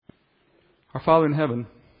Our Father in heaven,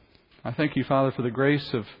 I thank you, Father, for the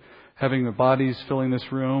grace of having the bodies filling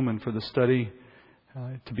this room and for the study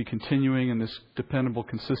to be continuing in this dependable,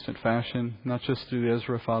 consistent fashion, not just through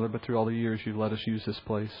Ezra, Father, but through all the years you've let us use this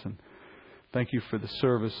place. And thank you for the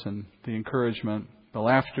service and the encouragement, the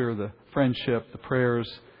laughter, the friendship, the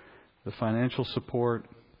prayers, the financial support,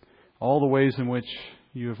 all the ways in which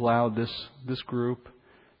you have allowed this group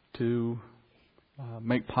to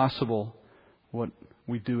make possible what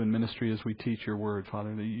we do in ministry as we teach your word,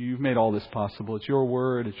 Father. You've made all this possible. It's your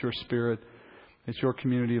word, it's your spirit, it's your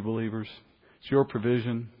community of believers, it's your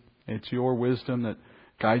provision, it's your wisdom that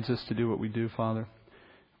guides us to do what we do, Father.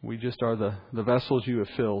 We just are the vessels you have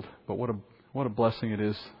filled, but what a blessing it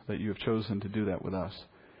is that you have chosen to do that with us.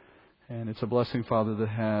 And it's a blessing, Father, that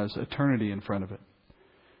has eternity in front of it.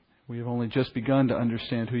 We have only just begun to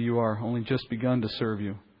understand who you are, only just begun to serve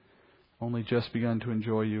you, only just begun to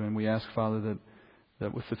enjoy you. And we ask, Father, that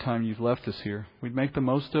with the time you've left us here, we'd make the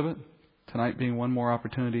most of it. Tonight being one more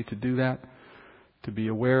opportunity to do that, to be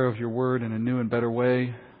aware of your word in a new and better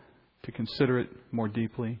way, to consider it more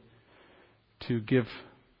deeply, to give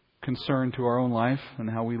concern to our own life and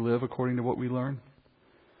how we live according to what we learn.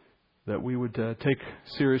 That we would take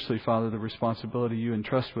seriously, Father, the responsibility you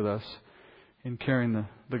entrust with us in carrying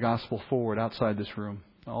the gospel forward outside this room.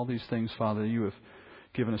 All these things, Father, you have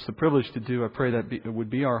given us the privilege to do. I pray that it would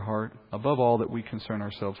be our heart, above all, that we concern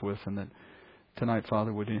ourselves with, and that tonight,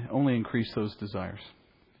 Father, would only increase those desires.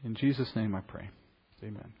 In Jesus' name I pray.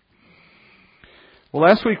 Amen. Well,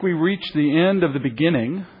 last week we reached the end of the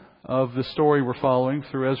beginning of the story we're following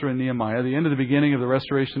through Ezra and Nehemiah, the end of the beginning of the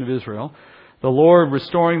restoration of Israel. The Lord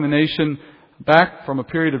restoring the nation back from a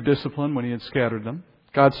period of discipline when He had scattered them.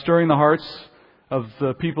 God stirring the hearts of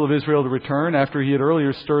the people of Israel to return after He had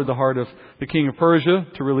earlier stirred the heart of the king of Persia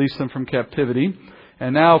to release them from captivity.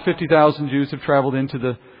 And now 50,000 Jews have traveled into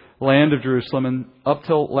the land of Jerusalem, and up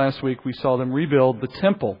till last week we saw them rebuild the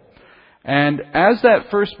temple. And as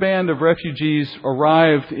that first band of refugees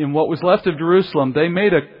arrived in what was left of Jerusalem, they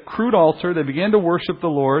made a crude altar. They began to worship the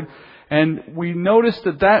Lord. And we noticed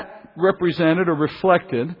that represented or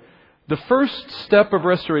reflected the first step of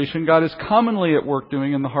restoration God is commonly at work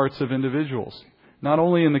doing in the hearts of individuals. Not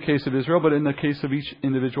only in the case of Israel, but in the case of each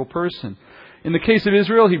individual person. In the case of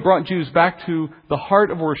Israel, He brought Jews back to the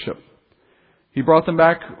heart of worship. He brought them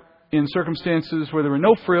back in circumstances where there were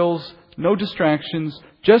no frills, no distractions,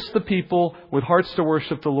 just the people with hearts to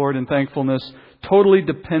worship the Lord in thankfulness, totally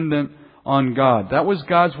dependent on God. That was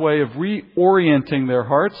God's way of reorienting their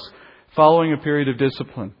hearts following a period of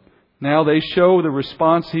discipline. Now they show the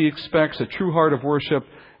response He expects, a true heart of worship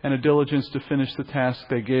and a diligence to finish the task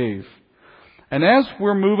they gave. And as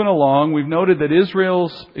we're moving along, we've noted that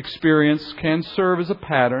Israel's experience can serve as a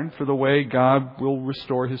pattern for the way God will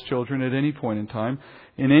restore His children at any point in time,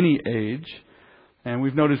 in any age. And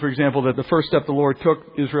we've noted, for example, that the first step the Lord took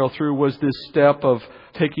Israel through was this step of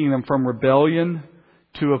taking them from rebellion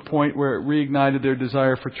to a point where it reignited their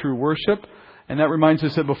desire for true worship. And that reminds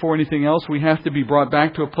us that before anything else, we have to be brought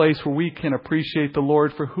back to a place where we can appreciate the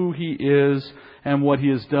Lord for who He is and what He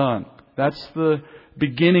has done. That's the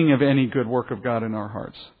beginning of any good work of God in our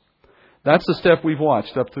hearts. That's the step we've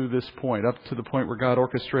watched up through this point, up to the point where God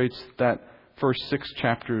orchestrates that first 6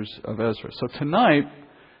 chapters of Ezra. So tonight,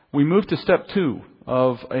 we move to step 2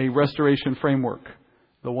 of a restoration framework,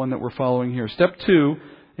 the one that we're following here. Step 2,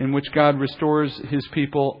 in which God restores His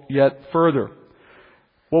people yet further.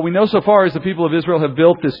 What we know so far is the people of Israel have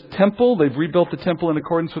built this temple. They've rebuilt the temple in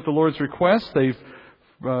accordance with the Lord's request. They've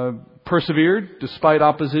persevered despite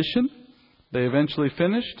opposition. They eventually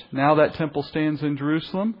finished. Now that temple stands in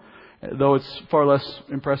Jerusalem, though it's far less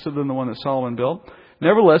impressive than the one that Solomon built.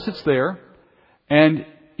 Nevertheless, it's there. And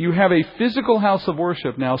you have a physical house of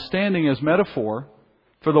worship now standing as metaphor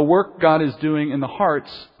for the work God is doing in the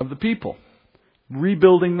hearts of the people.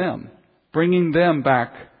 Rebuilding them, bringing them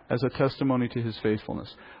back as a testimony to His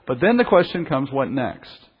faithfulness. But then the question comes, what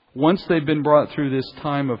next? Once they've been brought through this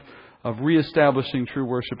time of reestablishing true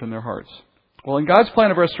worship in their hearts. Well, in God's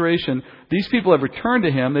plan of restoration, these people have returned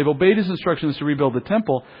to Him. They've obeyed His instructions to rebuild the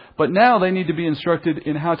temple. But now they need to be instructed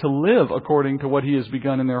in how to live according to what He has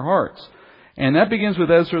begun in their hearts. And that begins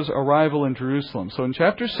with Ezra's arrival in Jerusalem. So in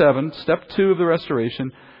chapter 7, step 2 of the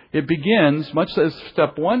restoration, it begins, much as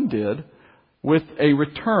step 1 did, with a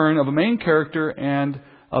return of a main character and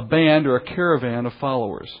a band or a caravan of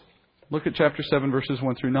followers. Look at chapter 7, verses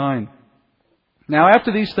 1 through 9. Now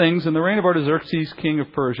after these things, in the reign of Artaxerxes, king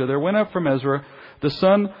of Persia, there went up from Ezra the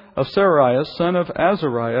son of Seraiah, son of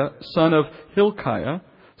Azariah, son of Hilkiah,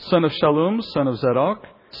 son of Shallum, son of Zadok,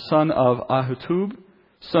 son of Ahitub,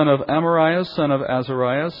 son of Amariah, son of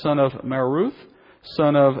Azariah, son of Maruth,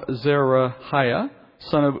 son of Zerahiah,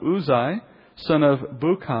 son of Uzai, son of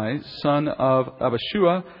Bukai, son of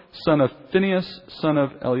Abishua, son of Phinehas, son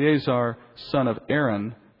of Eleazar, son of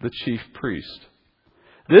Aaron, the chief priest.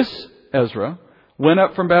 This Ezra went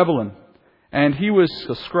up from Babylon, and he was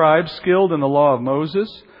a scribe skilled in the law of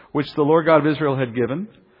Moses, which the Lord God of Israel had given.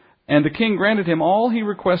 And the king granted him all he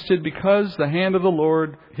requested because the hand of the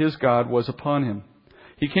Lord his God was upon him.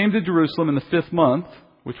 He came to Jerusalem in the 5th month,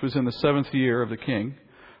 which was in the 7th year of the king.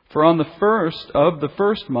 For on the 1st of the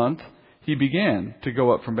 1st month he began to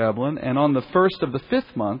go up from Babylon, and on the 1st of the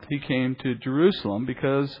 5th month he came to Jerusalem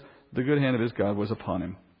because the good hand of his God was upon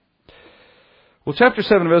him. Well, chapter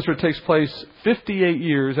 7 of Ezra takes place 58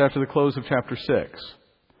 years after the close of chapter 6.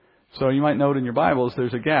 So you might note in your Bibles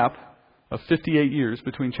there's a gap of 58 years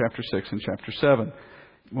between chapter 6 and chapter 7.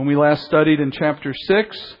 When we last studied in chapter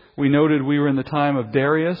 6, we noted we were in the time of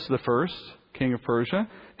Darius the first, king of Persia.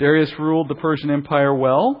 Darius ruled the Persian Empire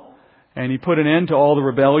well, and he put an end to all the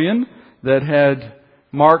rebellion that had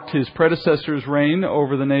marked his predecessor's reign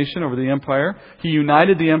over the nation, over the empire. He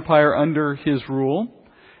united the empire under his rule.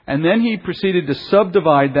 And then he proceeded to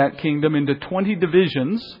subdivide that kingdom into 20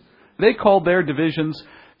 divisions. They called their divisions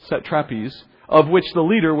satrapies, of which the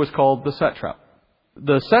leader was called the satrap.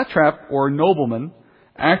 The satrap, or nobleman,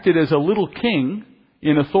 acted as a little king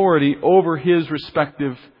in authority over his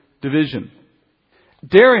respective division.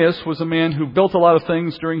 Darius was a man who built a lot of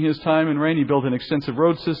things during his time in reign. He built an extensive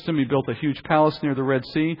road system. He built a huge palace near the Red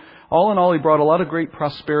Sea. All in all, he brought a lot of great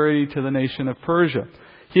prosperity to the nation of Persia.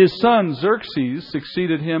 His son Xerxes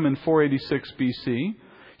succeeded him in 486 BC.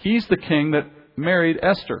 He's the king that married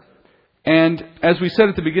Esther. And as we said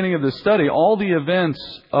at the beginning of this study, all the events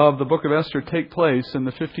of the book of Esther take place in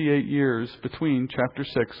the 58 years between chapter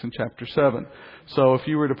 6 and chapter 7. So if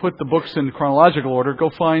you were to put the books in chronological order, go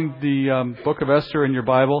find the book of Esther in your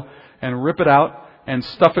Bible and rip it out and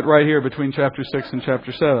stuff it right here between chapter 6 and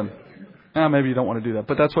chapter 7. Maybe you don't want to do that,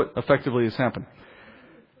 but that's what effectively has happened.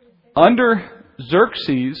 Under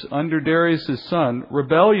Xerxes, under Darius' son,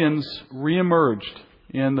 rebellions reemerged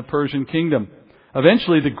in the Persian kingdom.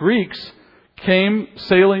 Eventually, the Greeks came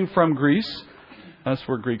sailing from Greece. That's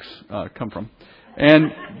where Greeks come from.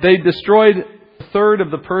 And they destroyed a third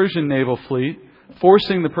of the Persian naval fleet,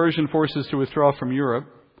 forcing the Persian forces to withdraw from Europe.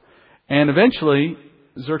 And eventually,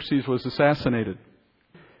 Xerxes was assassinated.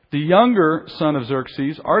 The younger son of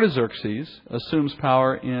Xerxes, Artaxerxes, assumes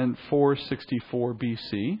power in 464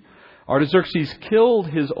 BC. Artaxerxes killed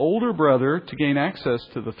his older brother to gain access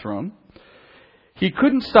to the throne. He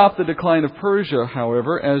couldn't stop the decline of Persia,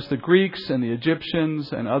 however, as the Greeks and the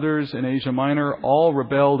Egyptians and others in Asia Minor all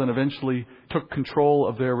rebelled and eventually took control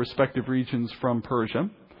of their respective regions from Persia.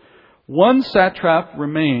 One satrap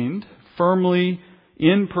remained firmly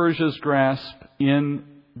in Persia's grasp in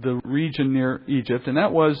the region near Egypt, and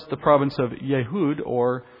that was the province of Yehud,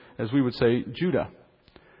 or as we would say, Judah.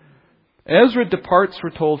 Ezra departs,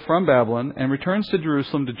 we're told, from Babylon and returns to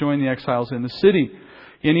Jerusalem to join the exiles in the city.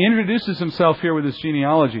 And he introduces himself here with his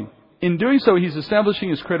genealogy. In doing so, he's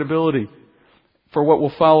establishing his credibility for what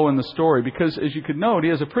will follow in the story, because, as you could note,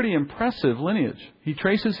 he has a pretty impressive lineage. He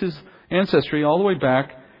traces his ancestry all the way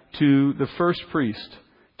back to the first priest,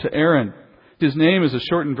 to Aaron. His name is a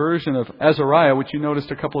shortened version of Azariah, which you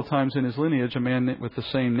noticed a couple of times in his lineage, a man with the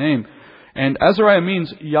same name. And Azariah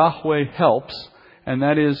means Yahweh helps, and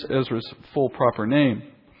that is Ezra's full proper name.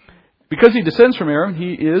 Because he descends from Aaron,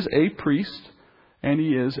 he is a priest, and he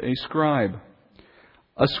is a scribe.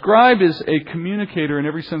 A scribe is a communicator in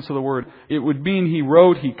every sense of the word. It would mean he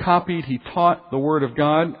wrote, he copied, he taught the Word of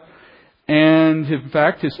God. And in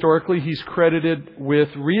fact, historically, he's credited with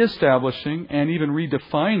reestablishing and even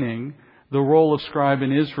redefining the role of scribe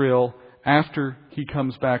in Israel after he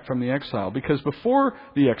comes back from the exile. Because before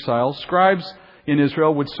the exile, scribes in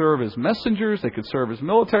Israel would serve as messengers. They could serve as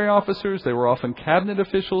military officers. They were often cabinet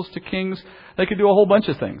officials to kings. They could do a whole bunch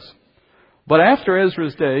of things. But after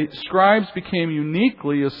Ezra's day, scribes became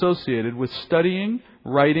uniquely associated with studying,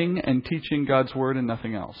 writing, and teaching God's Word and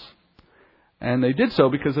nothing else. And they did so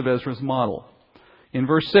because of Ezra's model. In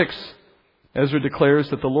verse 6, Ezra declares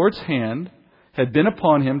that the Lord's hand had been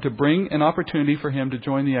upon him to bring an opportunity for him to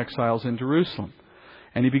join the exiles in Jerusalem.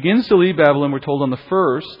 And he begins to leave Babylon, we're told, on the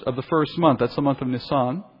 1st of the first month. That's the month of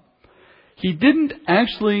Nisan. He didn't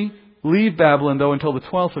actually leave Babylon, though, until the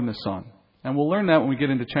 12th of Nisan. And we'll learn that when we get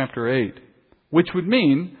into chapter 8. Which would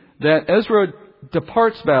mean that Ezra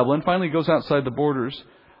departs Babylon, finally goes outside the borders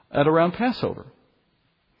at around Passover.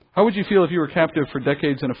 How would you feel if you were captive for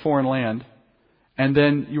decades in a foreign land and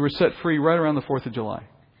then you were set free right around the 4th of July?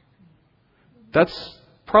 That's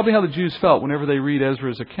probably how the Jews felt whenever they read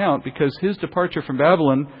Ezra's account, because his departure from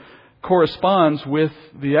Babylon corresponds with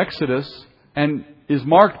the Exodus and is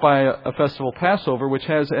marked by a festival, Passover, which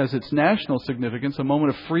has as its national significance a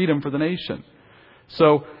moment of freedom for the nation.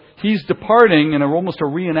 So he's departing in almost a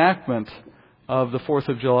reenactment of the 4th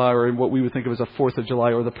of July, or what we would think of as a 4th of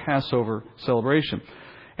July, or the Passover celebration.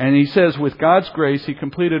 And he says, with God's grace, he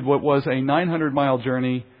completed what was a 900-mile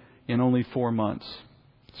journey in only 4 months.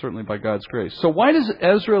 Certainly by God's grace. So why does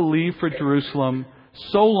Ezra leave for Jerusalem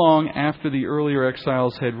so long after the earlier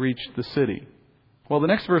exiles had reached the city? Well, the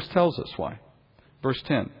next verse tells us why. Verse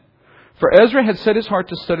 10. For Ezra had set his heart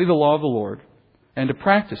to study the law of the Lord, and to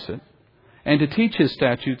practice it, and to teach his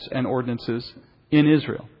statutes and ordinances in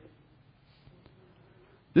Israel.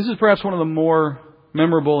 This is perhaps one of the more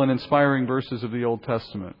memorable and inspiring verses of the Old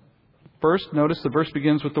Testament. First, notice the verse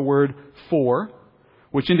begins with the word for,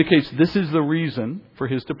 which indicates this is the reason for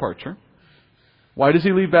his departure. Why does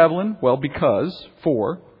he leave Babylon? Well, because,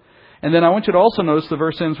 for. And then I want you to also notice the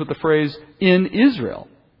verse ends with the phrase, in Israel.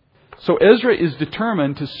 So Ezra is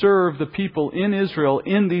determined to serve the people in Israel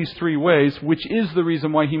in these three ways, which is the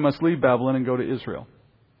reason why he must leave Babylon and go to Israel.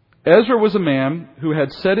 Ezra was a man who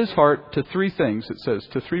had set his heart to three things, it says,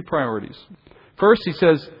 to three priorities. First, he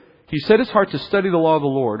says, he set his heart to study the law of the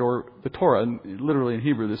Lord, or the Torah. And literally in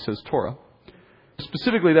Hebrew, this says Torah.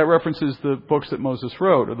 Specifically, that references the books that Moses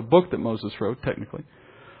wrote, or the book that Moses wrote, technically.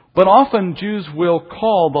 But often Jews will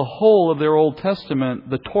call the whole of their Old Testament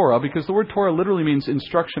the Torah, because the word Torah literally means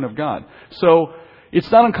instruction of God. So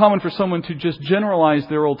it's not uncommon for someone to just generalize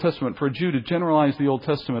their Old Testament, for a Jew to generalize the Old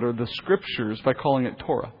Testament or the Scriptures by calling it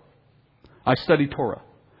Torah. I study Torah.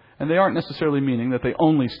 And they aren't necessarily meaning that they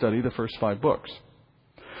only study the first 5 books.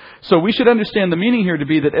 So we should understand the meaning here to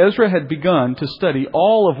be that Ezra had begun to study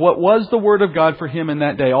all of what was the Word of God for him in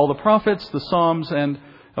that day. All the prophets, the Psalms, and,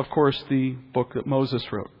 of course, the book that Moses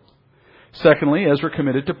wrote. Secondly, Ezra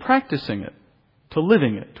committed to practicing it, to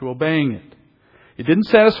living it, to obeying it. It didn't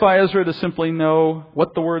satisfy Ezra to simply know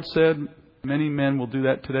what the Word said. Many men will do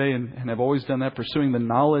that today and have always done that, pursuing the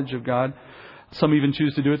knowledge of God. Some even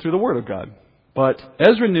choose to do it through the Word of God. But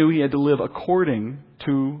Ezra knew he had to live according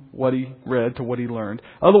to what he read, to what he learned.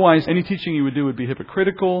 Otherwise, any teaching he would do would be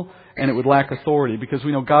hypocritical and it would lack authority, because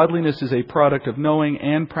we know godliness is a product of knowing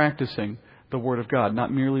and practicing the Word of God,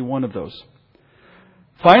 not merely one of those.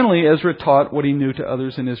 Finally, Ezra taught what he knew to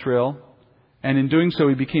others in Israel, and in doing so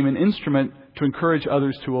he became an instrument to encourage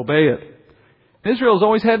others to obey it. Israel has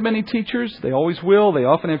always had many teachers. They always will. They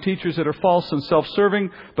often have teachers that are false and self-serving,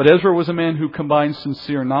 but Ezra was a man who combined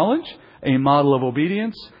sincere knowledge, a model of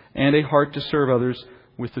obedience, and a heart to serve others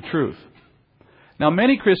with the truth. Now,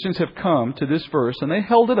 many Christians have come to this verse, and they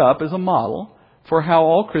held it up as a model for how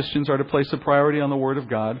all Christians are to place a priority on the Word of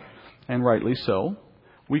God, and rightly so.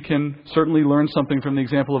 We can certainly learn something from the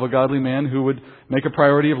example of a godly man who would make a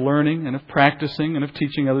priority of learning and of practicing and of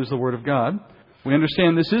teaching others the Word of God. We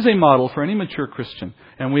understand this is a model for any mature Christian.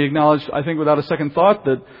 And we acknowledge, I think without a second thought,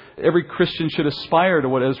 that every Christian should aspire to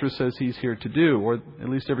what Ezra says he's here to do, or at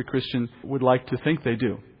least every Christian would like to think they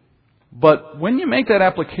do. But when you make that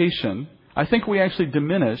application, I think we actually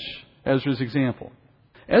diminish Ezra's example.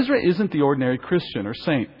 Ezra isn't the ordinary Christian or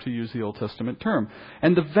saint, to use the Old Testament term.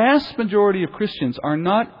 And the vast majority of Christians are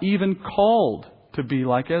not even called to be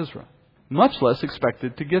like Ezra, much less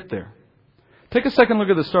expected to get there. Take a second look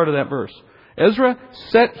at the start of that verse. Ezra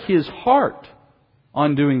set his heart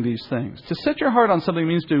on doing these things. To set your heart on something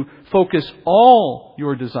means to focus all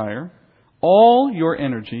your desire, all your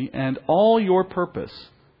energy, and all your purpose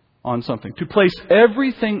on something. To place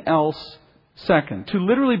everything else second. To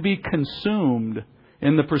literally be consumed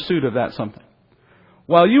in the pursuit of that something.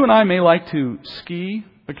 While you and I may like to ski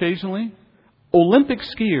occasionally, Olympic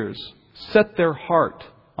skiers set their heart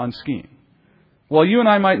on skiing. While you and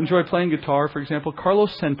I might enjoy playing guitar, for example,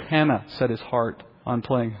 Carlos Santana set his heart on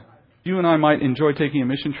playing. You and I might enjoy taking a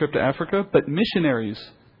mission trip to Africa, but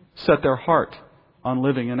missionaries set their heart on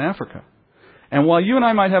living in Africa. And while you and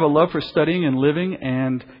I might have a love for studying and living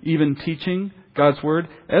and even teaching God's Word,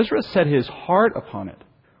 Ezra set his heart upon it,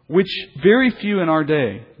 which very few in our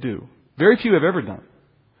day do. Very few have ever done.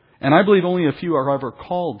 And I believe only a few are ever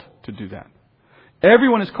called to do that.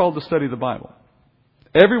 Everyone is called to study the Bible.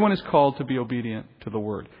 Everyone is called to be obedient to the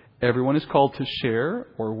Word. Everyone is called to share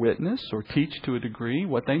or witness or teach to a degree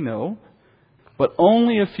what they know. But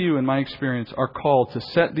only a few, in my experience, are called to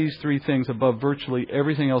set these three things above virtually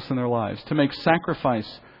everything else in their lives. To make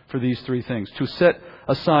sacrifice for these three things. To set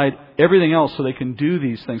aside everything else so they can do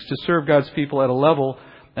these things. To serve God's people at a level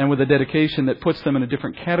and with a dedication that puts them in a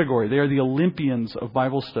different category. They are the Olympians of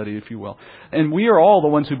Bible study, if you will. And we are all the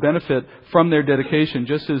ones who benefit from their dedication,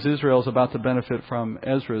 just as Israel is about to benefit from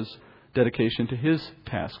Ezra's dedication to his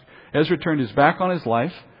task. Ezra turned his back on his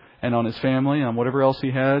life and on his family and on whatever else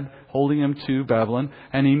he had, holding him to Babylon.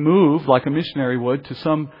 And he moved, like a missionary would, to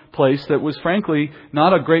some place that was frankly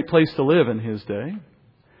not a great place to live in his day.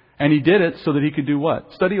 And he did it so that he could do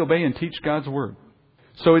what? Study, obey, and teach God's Word.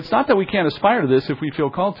 So it's not that we can't aspire to this. If we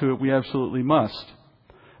feel called to it, we absolutely must.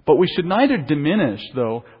 But we should neither diminish,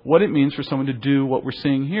 though, what it means for someone to do what we're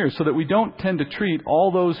seeing here, so that we don't tend to treat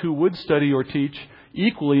all those who would study or teach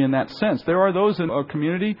equally in that sense. There are those in our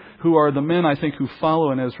community who are the men, I think, who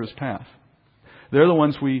follow in Ezra's path. They're the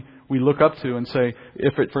ones we look up to and say,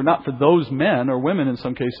 if it were not for those men, or women in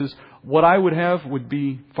some cases, what I would have would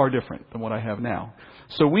be far different than what I have now.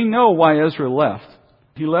 So we know why Ezra left.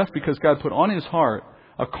 He left because God put on his heart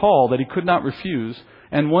a call that he could not refuse,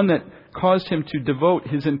 and one that caused him to devote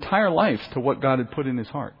his entire life to what God had put in his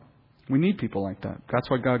heart. We need people like that. That's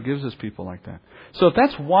why God gives us people like that. So if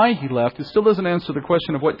that's why he left, it still doesn't answer the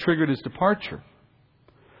question of what triggered his departure.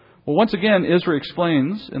 Well, once again, Ezra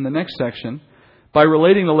explains in the next section by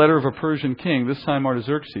relating the letter of a Persian king, this time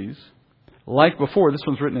Artaxerxes. Like before, this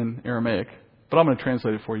one's written in Aramaic, but I'm going to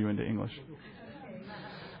translate it for you into English.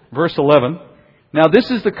 Verse 11. Now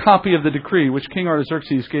this is the copy of the decree which King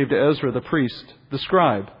Artaxerxes gave to Ezra the priest, the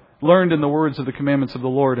scribe, learned in the words of the commandments of the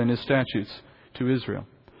Lord and his statutes to Israel.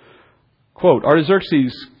 Quote,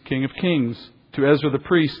 Artaxerxes, King of Kings, to Ezra the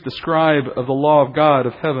priest, the scribe of the law of God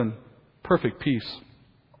of heaven, perfect peace.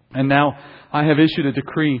 And now I have issued a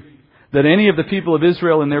decree that any of the people of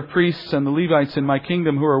Israel and their priests and the Levites in my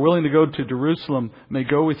kingdom who are willing to go to Jerusalem may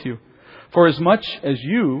go with you. For as much as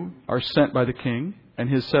you are sent by the king and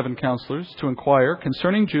his 7 counselors to inquire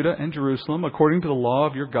concerning Judah and Jerusalem according to the law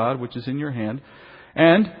of your God which is in your hand,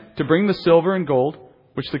 and to bring the silver and gold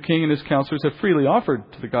which the king and his counselors have freely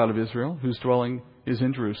offered to the God of Israel, whose dwelling is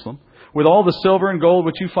in Jerusalem, with all the silver and gold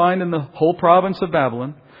which you find in the whole province of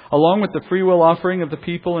Babylon, along with the freewill offering of the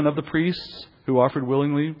people and of the priests who offered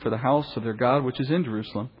willingly for the house of their God which is in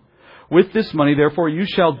Jerusalem. With this money, therefore, you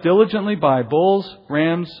shall diligently buy bulls,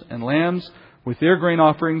 rams, and lambs with their grain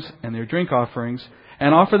offerings and their drink offerings,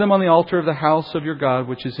 and offer them on the altar of the house of your God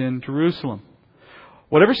which is in Jerusalem.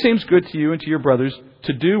 Whatever seems good to you and to your brothers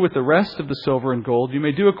to do with the rest of the silver and gold, you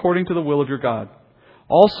may do according to the will of your God.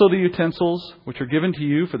 Also the utensils which are given to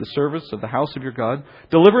you for the service of the house of your God,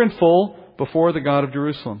 deliver in full before the God of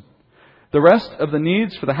Jerusalem. The rest of the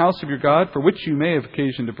needs for the house of your God, for which you may have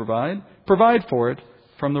occasion to provide for it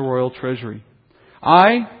from the royal treasury.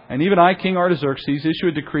 I, and even I, King Artaxerxes, issue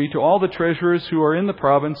a decree to all the treasurers who are in the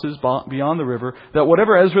provinces beyond the river, that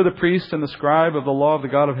whatever Ezra the priest and the scribe of the law of the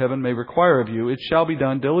God of heaven may require of you, it shall be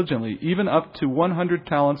done diligently, even up to 100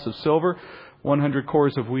 talents of silver, 100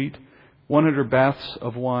 cores of wheat, 100 baths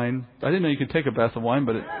of wine. I didn't know you could take a bath of wine,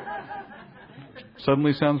 but it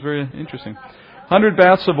suddenly sounds very interesting. 100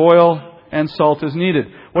 baths of oil and salt is needed.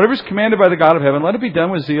 Whatever is commanded by the God of heaven, let it be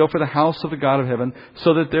done with zeal for the house of the God of heaven,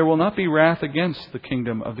 so that there will not be wrath against the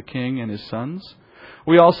kingdom of the king and his sons.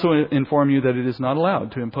 We also inform you that it is not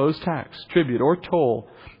allowed to impose tax, tribute, or toll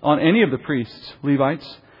on any of the priests,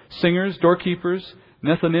 Levites, singers, doorkeepers,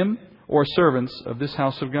 Nethinim, or servants of this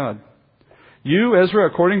house of God. You, Ezra,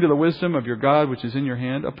 according to the wisdom of your God which is in your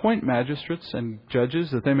hand, appoint magistrates and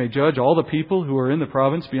judges, that they may judge all the people who are in the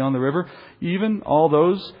province beyond the river, even all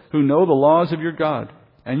those who know the laws of your God.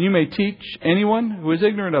 And you may teach anyone who is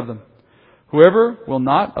ignorant of them. Whoever will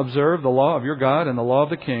not observe the law of your God and the law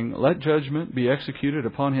of the king, let judgment be executed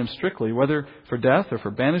upon him strictly, whether for death or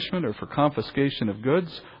for banishment or for confiscation of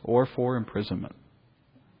goods or for imprisonment.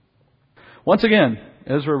 Once again,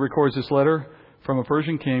 Ezra records this letter from a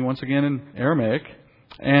Persian king, once again in Aramaic.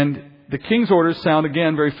 And the king's orders sound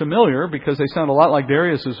again very familiar because they sound a lot like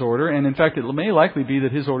Darius's order. And in fact, it may likely be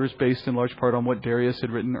that his order is based in large part on what Darius had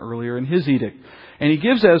written earlier in his edict. And he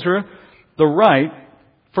gives Ezra the right,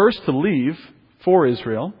 first to leave for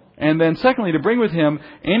Israel, and then secondly to bring with him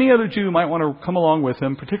any other Jew who might want to come along with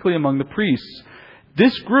him, particularly among the priests.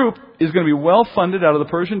 This group is going to be well funded out of the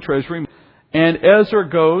Persian treasury. And Ezra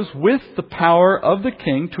goes with the power of the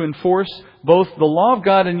king to enforce both the law of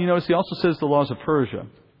God, and you notice he also says the laws of Persia.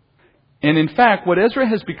 And in fact, what Ezra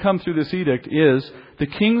has become through this edict is the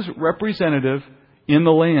king's representative in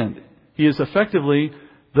the land. He is effectively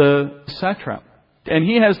the satrap. And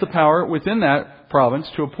he has the power within that province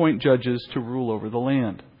to appoint judges to rule over the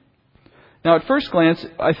land. Now, at first glance,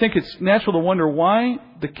 I think it's natural to wonder why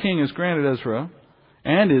the king has granted Ezra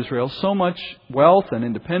and Israel so much wealth and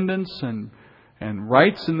independence and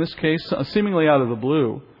rights in this case, seemingly out of the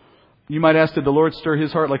blue. You might ask, did the Lord stir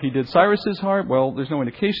his heart like he did Cyrus's heart? Well, there's no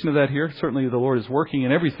indication of that here. Certainly the Lord is working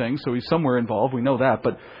in everything, so he's somewhere involved. We know that.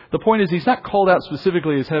 But the point is, he's not called out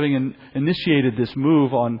specifically as having initiated this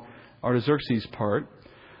move on Artaxerxes' part.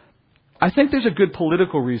 I think there's a good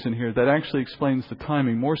political reason here that actually explains the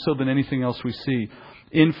timing, more so than anything else we see.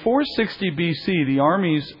 In 460 BC, the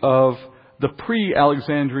armies of the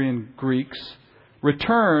pre-Alexandrian Greeks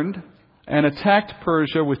returned and attacked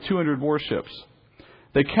Persia with 200 warships.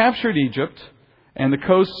 They captured Egypt and the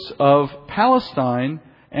coasts of Palestine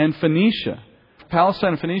and Phoenicia.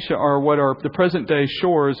 Palestine and Phoenicia are what are the present-day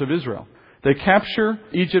shores of Israel. They capture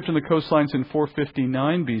Egypt and the coastlines in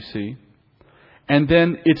 459 BC. And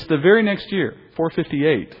then it's the very next year,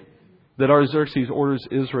 458, that Artaxerxes orders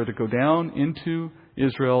Israel to go down into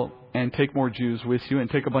Israel and take more Jews with you and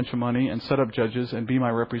take a bunch of money and set up judges and be my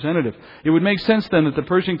representative. It would make sense then that the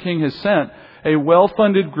Persian king has sent a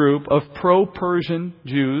well-funded group of pro-Persian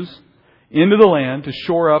Jews into the land to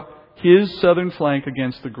shore up his southern flank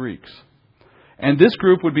against the Greeks. And this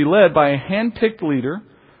group would be led by a hand-picked leader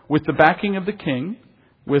with the backing of the king,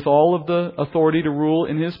 with all of the authority to rule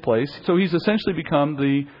in his place. So he's essentially become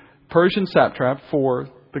the Persian satrap for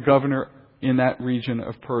the governor in that region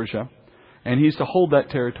of Persia. And he's to hold that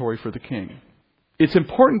territory for the king. It's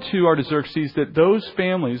important to Artaxerxes that those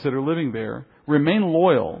families that are living there remain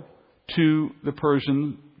loyal to the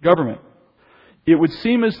Persian government. It would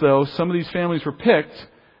seem as though some of these families were picked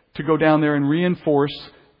to go down there and reinforce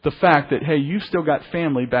the fact that, hey, you've still got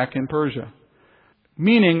family back in Persia.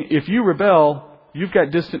 Meaning, if you rebel, you've got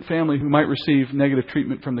distant family who might receive negative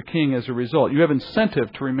treatment from the king as a result. You have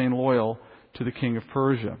incentive to remain loyal to the king of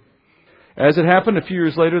Persia. As it happened, a few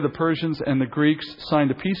years later, the Persians and the Greeks signed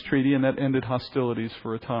a peace treaty, and that ended hostilities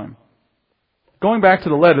for a time. Going back to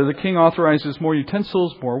the letter, the king authorizes more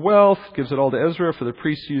utensils, more wealth, gives it all to Ezra for the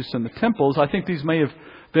priest's use in the temples. I think these may have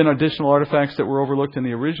been additional artifacts that were overlooked in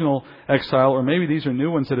the original exile, or maybe these are new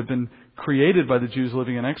ones that have been created by the Jews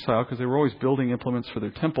living in exile because they were always building implements for their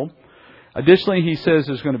temple. Additionally, he says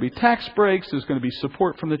there's going to be tax breaks, there's going to be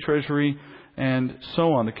support from the treasury, and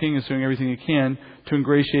so on. The king is doing everything he can to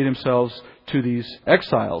ingratiate himself to these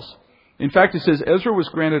exiles. In fact, it says Ezra was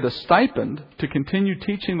granted a stipend to continue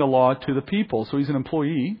teaching the law to the people. So he's an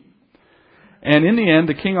employee. And in the end,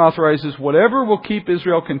 the king authorizes whatever will keep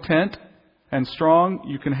Israel content and strong,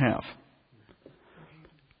 you can have.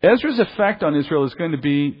 Ezra's effect on Israel is going to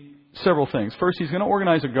be several things. First, he's going to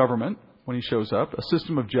organize a government when he shows up, a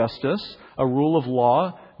system of justice, a rule of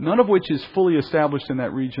law, none of which is fully established in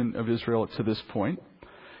that region of Israel to this point.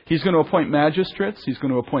 He's going to appoint magistrates. He's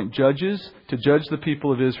going to appoint judges to judge the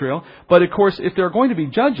people of Israel. But of course, if there are going to be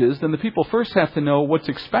judges, then the people first have to know what's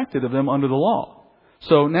expected of them under the law.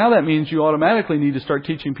 So now that means you automatically need to start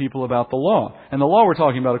teaching people about the law. And the law we're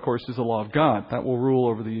talking about, of course, is the law of God. That will rule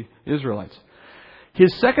over the Israelites.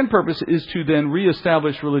 His second purpose is to then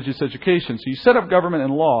reestablish religious education. So you set up government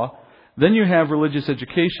and law, then you have religious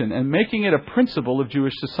education, and making it a principle of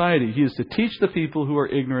Jewish society. He is to teach the people who are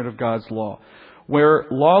ignorant of God's law. Where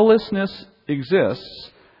lawlessness exists,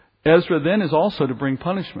 Ezra then is also to bring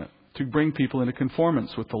punishment, to bring people into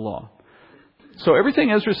conformance with the law. So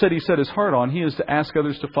everything Ezra said he set his heart on, he is to ask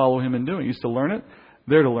others to follow him in doing. He's to learn it,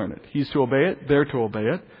 they're to learn it. He's to obey it, they're to obey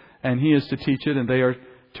it. And he is to teach it, and they are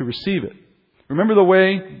to receive it. Remember the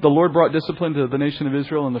way the Lord brought discipline to the nation of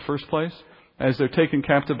Israel in the first place? As they're taken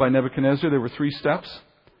captive by Nebuchadnezzar, there were 3 steps,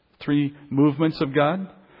 3 movements of God.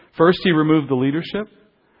 First, he removed the leadership.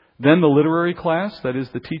 Then the literary class, that is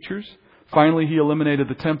the teachers. Finally, he eliminated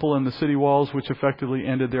the temple and the city walls, which effectively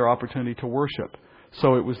ended their opportunity to worship.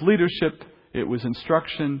 So it was leadership, it was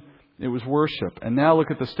instruction, it was worship. And now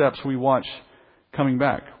look at the steps we watch coming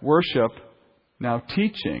back. Worship, now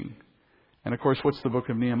teaching. And of course, what's the book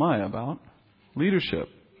of Nehemiah about? Leadership.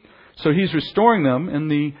 So he's restoring them in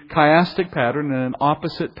the chiastic pattern and an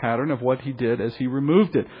opposite pattern of what he did as he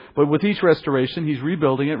removed it. But with each restoration, he's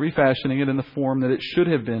rebuilding it, refashioning it in the form that it should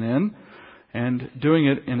have been in, and doing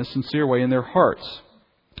it in a sincere way in their hearts.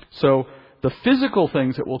 So the physical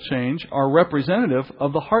things that will change are representative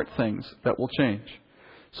of the heart things that will change.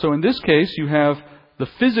 So in this case, you have the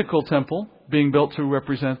physical temple being built to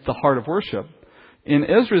represent the heart of worship. In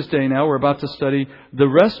Ezra's day now, we're about to study the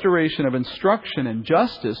restoration of instruction and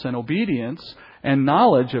justice and obedience and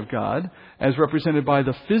knowledge of God as represented by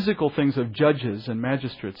the physical things of judges and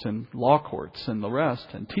magistrates and law courts and the rest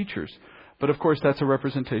and teachers. But of course, that's a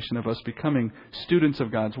representation of us becoming students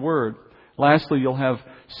of God's Word. Lastly, you'll have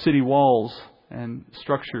city walls and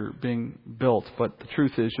structure being built. But the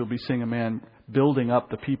truth is, you'll be seeing a man building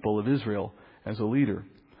up the people of Israel as a leader.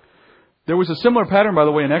 There was a similar pattern, by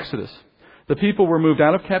the way, in Exodus. The people were moved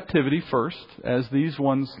out of captivity first, as these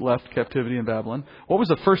ones left captivity in Babylon. What was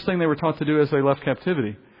the first thing they were taught to do as they left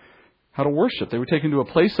captivity? How to worship. They were taken to a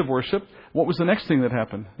place of worship. What was the next thing that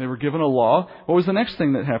happened? They were given a law. What was the next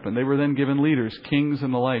thing that happened? They were then given leaders, kings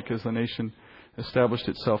and the like, as the nation established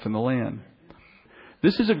itself in the land.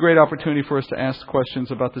 This is a great opportunity for us to ask questions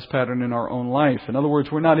about this pattern in our own life. In other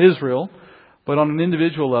words, we're not Israel, but on an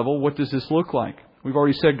individual level, what does this look like? We've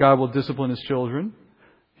already said God will discipline His children.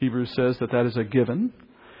 Hebrews says that that is a given.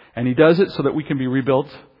 And He does it so that we can be rebuilt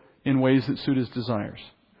in ways that suit His desires.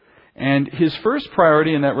 And His first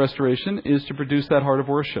priority in that restoration is to produce that heart of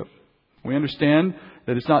worship. We understand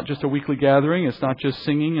that it's not just a weekly gathering, it's not just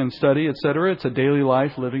singing and study, etc. It's a daily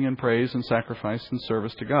life living in praise and sacrifice and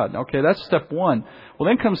service to God. Okay, that's step one. Well,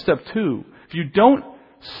 then comes step two. If you don't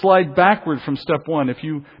slide backward from step one, if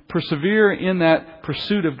you persevere in that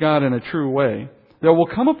pursuit of God in a true way, there will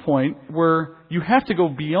come a point where you have to go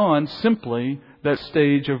beyond simply that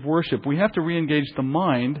stage of worship. We have to re-engage the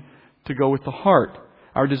mind to go with the heart.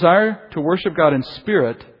 Our desire to worship God in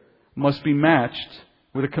spirit must be matched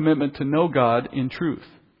with a commitment to know God in truth.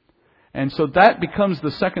 And so that becomes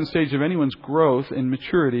the second stage of anyone's growth in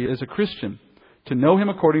maturity as a Christian, to know Him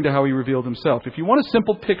according to how He revealed Himself. If you want a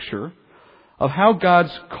simple picture of how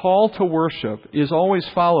God's call to worship is always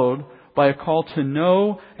followed by a call to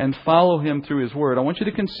know and follow Him through His Word, I want you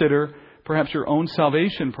to consider perhaps your own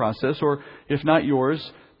salvation process, or if not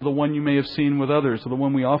yours, the one you may have seen with others, or the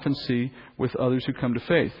one we often see with others who come to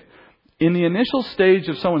faith. In the initial stage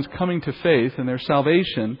of someone's coming to faith and their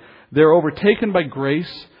salvation, they're overtaken by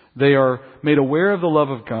grace. They are made aware of the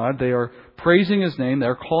love of God. They are praising His name.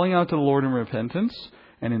 They're calling out to the Lord in repentance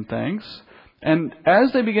and in thanks. And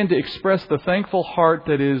as they begin to express the thankful heart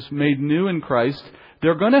that is made new in Christ,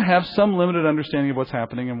 they're going to have some limited understanding of what's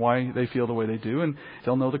happening and why they feel the way they do. And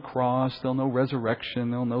they'll know the cross. They'll know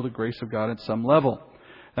resurrection. They'll know the grace of God at some level.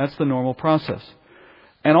 That's the normal process.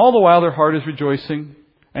 And all the while, their heart is rejoicing,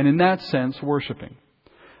 and in that sense, worshiping.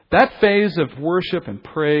 That phase of worship and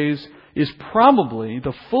praise is probably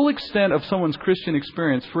the full extent of someone's Christian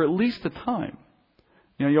experience for at least a time.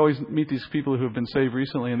 You know, you always meet these people who have been saved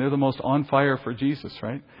recently, and they're the most on fire for Jesus,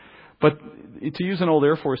 right? But to use an old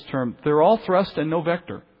Air Force term, they're all thrust and no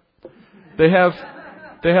vector. They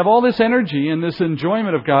have all this energy and this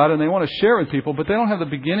enjoyment of God, and they want to share it with people, but they don't have the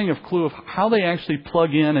beginning of clue of how they actually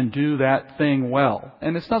plug in and do that thing well.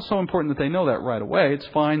 And it's not so important that they know that right away. It's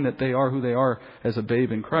fine that they are who they are as a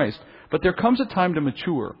babe in Christ. But there comes a time to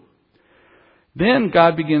mature. Then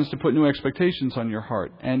God begins to put new expectations on your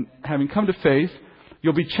heart. And having come to faith,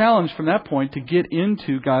 you'll be challenged from that point to get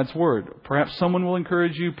into God's Word. Perhaps someone will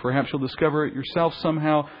encourage you. Perhaps you'll discover it yourself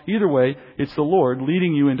somehow. Either way, it's the Lord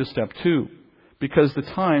leading you into step two, because the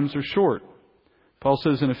times are short. Paul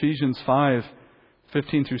says in Ephesians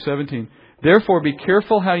 5:15 through 17, "Therefore be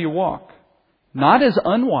careful how you walk, not as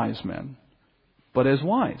unwise men, but as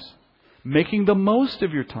wise, making the most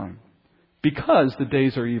of your time, because the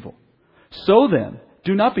days are evil. So then,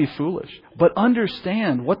 do not be foolish, but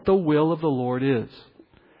understand what the will of the Lord is."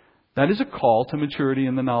 That is a call to maturity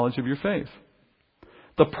in the knowledge of your faith.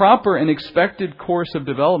 The proper and expected course of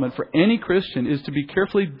development for any Christian is to be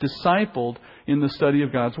carefully discipled in the study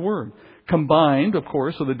of God's Word, combined, of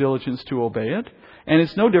course, with a diligence to obey it. And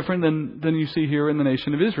it's no different than you see here in the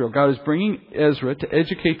nation of Israel. God is bringing Ezra to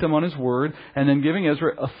educate them on His Word, and then giving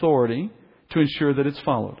Ezra authority to ensure that it's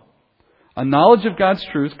followed. A knowledge of God's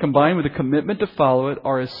truth combined with a commitment to follow it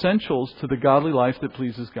are essentials to the godly life that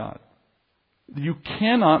pleases God. You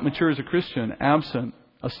cannot mature as a Christian absent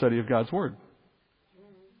a study of God's Word.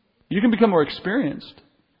 You can become more experienced.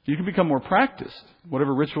 You can become more practiced.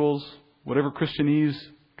 Whatever rituals, whatever Christianese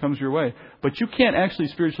comes your way. But you can't actually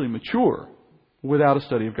spiritually mature without a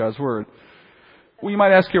study of God's Word. Well, you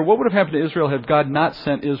might ask here, what would have happened to Israel had God not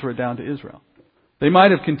sent Ezra down to Israel? They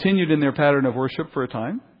might have continued in their pattern of worship for a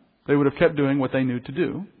time. They would have kept doing what they knew to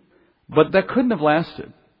do. But that couldn't have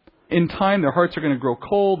lasted. In time, their hearts are going to grow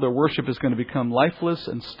cold. Their worship is going to become lifeless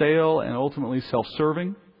and stale and ultimately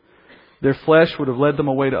self-serving. Their flesh would have led them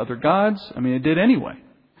away to other gods. I mean, it did anyway.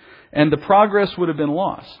 And the progress would have been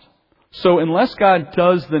lost. So unless God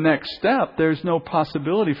does the next step, there's no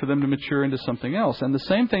possibility for them to mature into something else. And the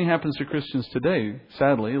same thing happens to Christians today,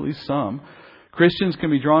 sadly, at least some. Christians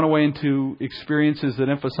can be drawn away into experiences that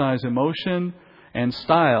emphasize emotion and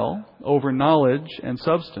style over knowledge and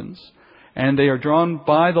substance. And they are drawn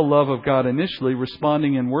by the love of God initially,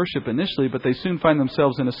 responding in worship initially, but they soon find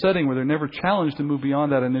themselves in a setting where they're never challenged to move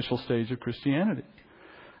beyond that initial stage of Christianity.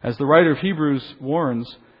 As the writer of Hebrews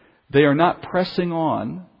warns, they are not pressing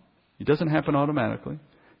on. It doesn't happen automatically.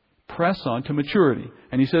 Press on to maturity.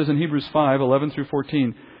 And he says in Hebrews 5:11 through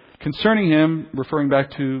 14, concerning him, referring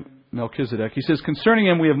back to Melchizedek, he says, concerning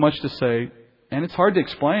him we have much to say, and it's hard to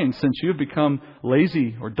explain since you have become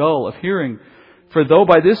lazy or dull of hearing. For though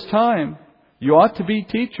by this time you ought to be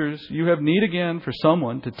teachers, you have need again for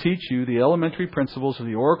someone to teach you the elementary principles of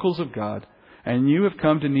the oracles of God, and you have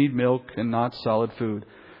come to need milk and not solid food.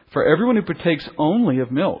 For everyone who partakes only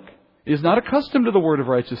of milk is not accustomed to the word of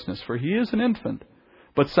righteousness, for he is an infant.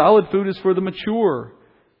 But solid food is for the mature,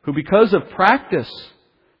 who because of practice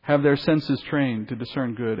have their senses trained to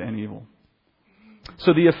discern good and evil.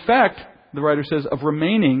 So the effect, the writer says, of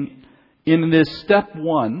remaining in this step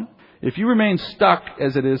one, if you remain stuck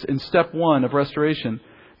as it is in step one of restoration,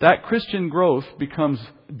 that Christian growth becomes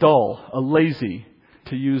dull, lazy,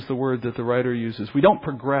 to use the word that the writer uses. We don't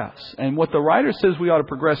progress. And what the writer says we ought to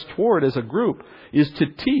progress toward as a group is to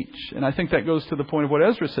teach. And I think that goes to the point of what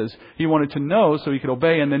Ezra says. He wanted to know so he could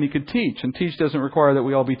obey and then he could teach. And teach doesn't require that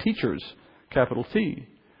we all be teachers, capital T.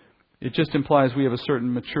 It just implies we have a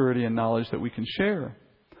certain maturity and knowledge that we can share.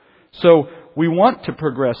 So we want to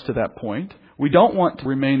progress to that point. We don't want to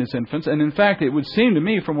remain as infants. And in fact, it would seem to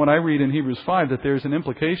me from what I read in Hebrews 5 that there's an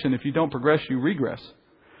implication if you don't progress, you regress.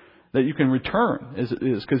 That you can return as it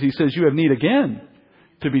is. Because he says you have need again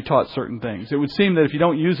to be taught certain things. It would seem that if you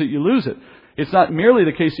don't use it, you lose it. It's not merely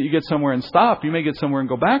the case that you get somewhere and stop. You may get somewhere and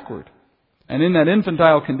go backward. And in that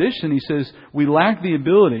infantile condition, he says we lack the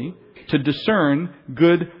ability to discern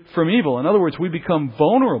good from evil. In other words, we become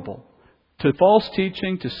vulnerable to false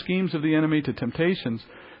teaching, to schemes of the enemy, to temptations.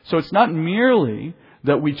 So it's not merely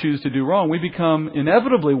that we choose to do wrong. We become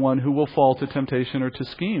inevitably one who will fall to temptation or to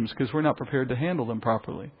schemes because we're not prepared to handle them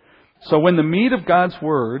properly. So when the meat of God's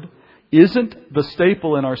Word isn't the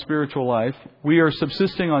staple in our spiritual life, we are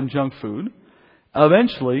subsisting on junk food.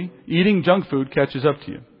 Eventually, eating junk food catches up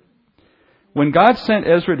to you. When God sent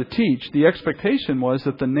Ezra to teach, the expectation was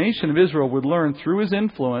that the nation of Israel would learn through his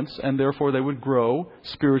influence and therefore they would grow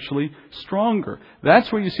spiritually stronger.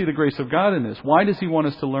 That's where you see the grace of God in this. Why does he want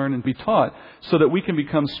us to learn and be taught? So that we can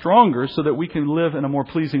become stronger, so that we can live in a more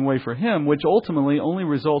pleasing way for him, which ultimately only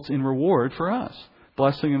results in reward for us.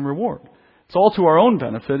 Blessing and reward. It's all to our own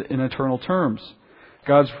benefit in eternal terms.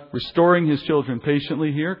 God's restoring his children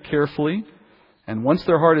patiently here, carefully. And once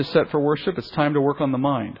their heart is set for worship, it's time to work on the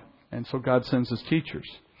mind. And so God sends us teachers.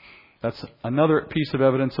 That's another piece of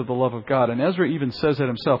evidence of the love of God. And Ezra even says that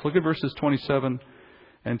himself. Look at verses 27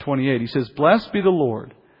 and 28. He says, "Blessed be the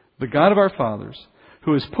Lord, the God of our fathers,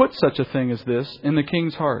 who has put such a thing as this in the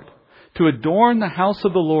king's heart, to adorn the house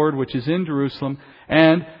of the Lord which is in Jerusalem,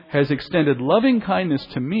 and has extended loving kindness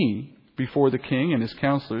to me before the king and his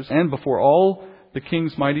counselors, and before all the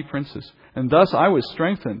king's mighty princes. And thus I was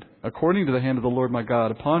strengthened, according to the hand of the Lord my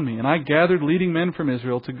God, upon me. And I gathered leading men from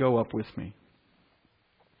Israel to go up with me."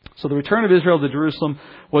 So the return of Israel to Jerusalem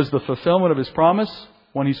was the fulfillment of his promise,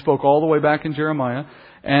 when he spoke all the way back in Jeremiah.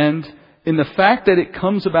 And in the fact that it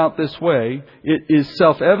comes about this way, it is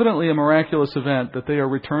self-evidently a miraculous event that they are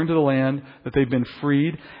returned to the land, that they've been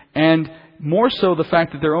freed, and more so the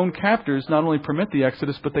fact that their own captors not only permit the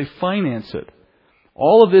exodus, but they finance it.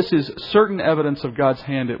 All of this is certain evidence of God's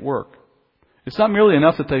hand at work. It's not merely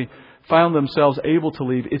enough that they found themselves able to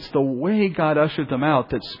leave. It's the way God ushered them out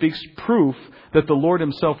that speaks proof that the Lord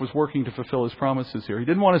himself was working to fulfill his promises here. He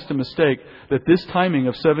didn't want us to mistake that this timing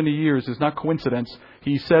of 70 years is not coincidence.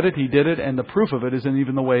 He said it, he did it, and the proof of it isn't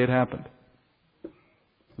even the way it happened.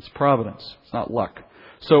 It's providence. It's not luck.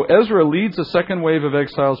 So Ezra leads a second wave of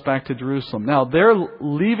exiles back to Jerusalem. Now, their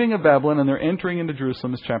leaving of Babylon and their entering into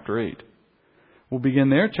Jerusalem is chapter 8. We'll begin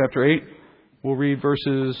there. Chapter 8, we'll read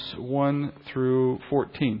verses 1 through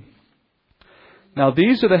 14. "Now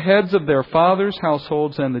these are the heads of their fathers'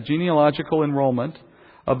 households and the genealogical enrollment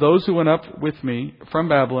of those who went up with me from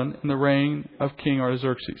Babylon in the reign of King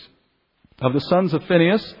Artaxerxes. Of the sons of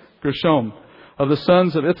Phinehas, Gershom. Of the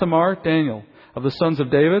sons of Ithamar, Daniel. Of the sons of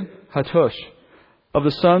David, Hattush. Of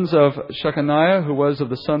the sons of Shechaniah, who was of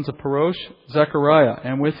the sons of Parosh, Zechariah,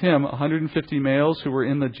 and with him 150 males who were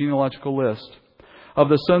in the genealogical list. Of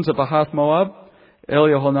the sons of Pahath Moab,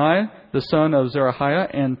 Eliehoenai, the son of Zerahiah,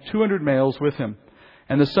 and 200 males with him.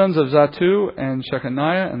 And the sons of Zattu and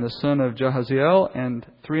Shechaniah, and the son of Jahaziel, and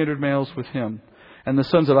 300 males with him. And the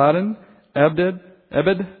sons of Adin,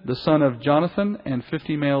 Ebed, the son of Jonathan, and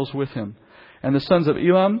 50 males with him. And the sons of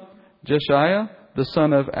Elam, Jeshiah, the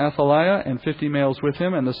son of Athaliah, and 50 males with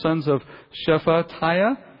him. And the sons of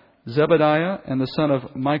Shephatiah, Zebediah, and the son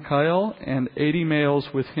of Michael, and 80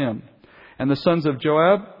 males with him. And the sons of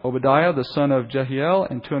Joab, Obadiah, the son of Jehiel,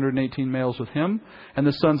 and 218 males with him. And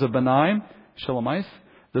the sons of Benai, Shelomith,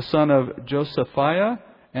 the son of Josephiah,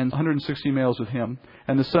 and 160 males with him.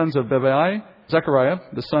 And the sons of Bebai, Zechariah,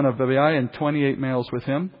 the son of Bebai, and 28 males with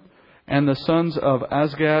him. And the sons of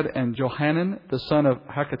Azgad and Johanan, the son of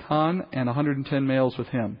Hakatan, and 110 males with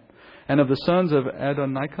him. And of the sons of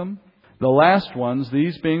Adonikam, the last ones,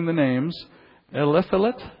 these being the names,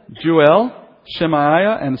 Eliphelet, Juel,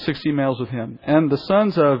 Shemaiah, and 60 males with him. And the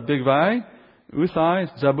sons of Bigvai,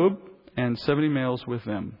 Uthai, Zabub, and 70 males with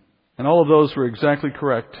them. And all of those were exactly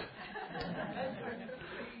correct.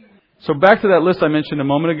 So back to that list I mentioned a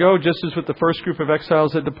moment ago. Just as with the first group of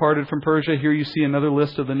exiles that departed from Persia, here you see another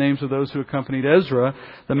list of the names of those who accompanied Ezra.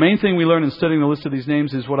 The main thing we learn in studying the list of these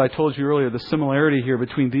names is what I told you earlier, the similarity here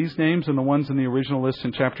between these names and the ones in the original list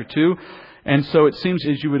in chapter 2. And so it seems,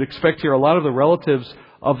 as you would expect here, a lot of the relatives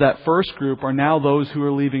of that first group are now those who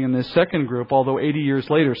are leaving in this second group, although 80 years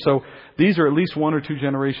later. So these are at least 1 or 2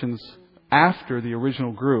 generations after the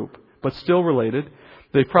original group, but still related.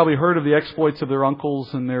 They've probably heard of the exploits of their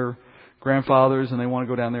uncles and their grandfathers, and they want to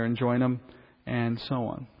go down there and join them, and so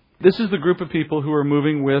on. This is the group of people who are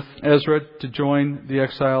moving with Ezra to join the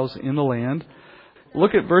exiles in the land.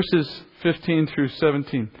 Look at verses 15 through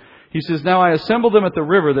 17. He says, "Now I assembled them at the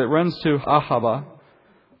river that runs to Ahava,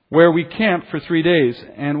 where we camped for 3 days.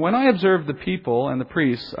 And when I observed the people and the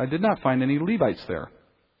priests, I did not find any Levites there.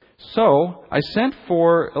 So I sent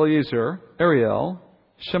for Eleazar, Ariel,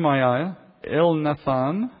 Shemaiah,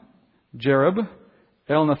 Elnathan, Jerib,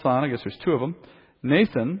 Elnathan, I guess there's 2 of them,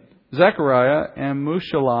 Nathan, Zechariah, and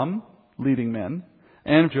Mushallam, leading men,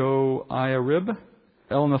 and Joiarib,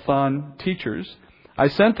 Elnathan, teachers. I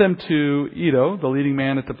sent them to Iddo, the leading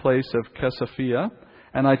man at the place of Casaphiah,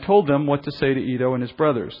 and I told them what to say to Iddo and his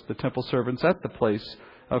brothers, the temple servants at the place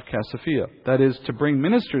of Casaphiah, that is, to bring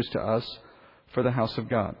ministers to us for the house of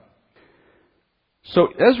God." So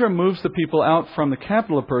Ezra moves the people out from the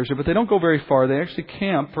capital of Persia, but they don't go very far. They actually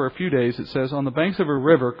camp for a few days, it says, on the banks of a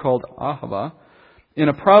river called Ahava, in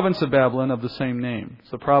a province of Babylon of the same name.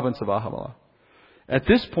 It's the province of Ahava. At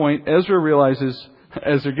this point, Ezra realizes,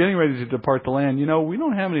 as they're getting ready to depart the land, we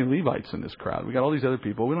don't have any Levites in this crowd. We got all these other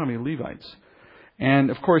people. We don't have any Levites.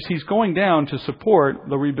 And, of course, he's going down to support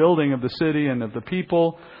the rebuilding of the city and of the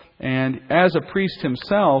people. And as a priest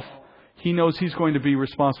himself, he knows he's going to be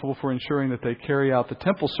responsible for ensuring that they carry out the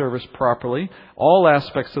temple service properly. All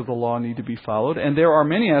aspects of the law need to be followed. And there are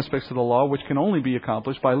many aspects of the law which can only be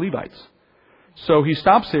accomplished by Levites. So he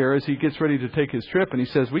stops here as he gets ready to take his trip, and he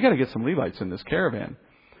says, we got to get some Levites in this caravan.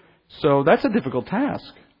 So that's a difficult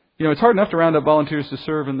task. It's hard enough to round up volunteers to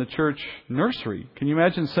serve in the church nursery. Can you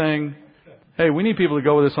imagine saying, hey, we need people to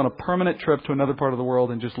go with us on a permanent trip to another part of the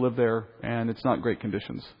world and just live there, and it's not great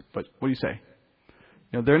conditions. But what do you say?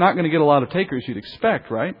 They're not going to get a lot of takers, you'd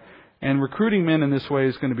expect, right? And recruiting men in this way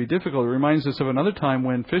is going to be difficult. It reminds us of another time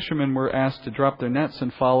when fishermen were asked to drop their nets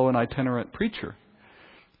and follow an itinerant preacher.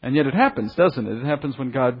 And yet it happens, doesn't it? It happens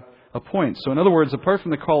when God appoints. So in other words, apart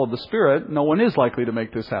from the call of the Spirit, no one is likely to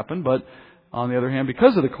make this happen. But on the other hand,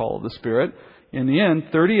 because of the call of the Spirit, in the end,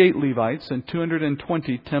 38 Levites and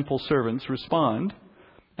 220 temple servants respond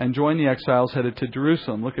and join the exiles headed to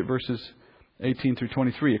Jerusalem. Look at verses 18 through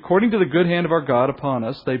 23. "According to the good hand of our God upon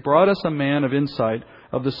us, they brought us a man of insight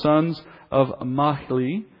of the sons of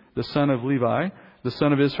Mahli, the son of Levi, the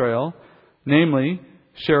son of Israel, namely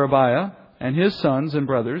Sherebiah and his sons and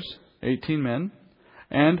brothers, 18 men,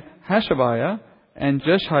 and Hashabiah and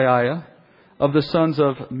Jeshiah of the sons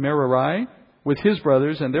of Merari, with his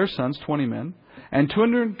brothers and their sons, 20 men, and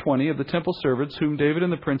 220 of the temple servants whom David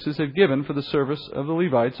and the princes had given for the service of the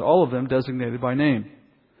Levites, all of them designated by name.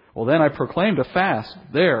 Well, then I proclaimed a fast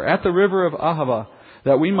there at the river of Ahava,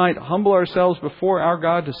 that we might humble ourselves before our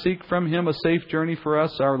God to seek from Him a safe journey for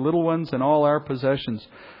us, our little ones, and all our possessions.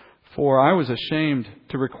 For I was ashamed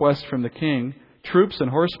to request from the king troops and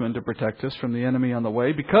horsemen to protect us from the enemy on the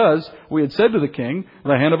way, because we had said to the king,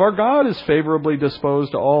 the hand of our God is favorably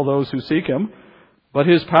disposed to all those who seek Him, but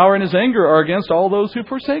His power and His anger are against all those who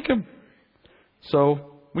forsake Him.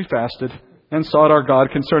 So we fasted and sought our God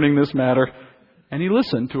concerning this matter, and He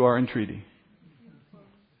listened to our entreaty."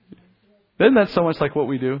 Isn't that so much like what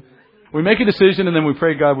we do? We make a decision and then we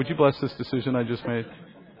pray, God, would you bless this decision I just made?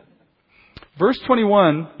 Verse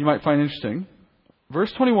 21, you might find interesting.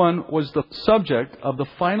 Verse 21 was the subject of the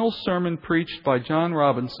final sermon preached by John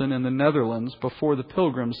Robinson in the Netherlands before the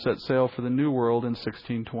Pilgrims set sail for the New World in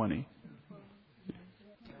 1620.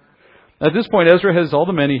 At this point, Ezra has all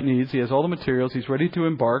the men he needs. He has all the materials. He's ready to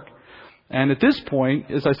embark. And at this point,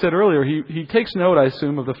 as I said earlier, he takes note, I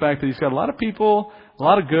assume, of the fact that he's got a lot of people, a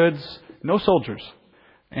lot of goods, no soldiers.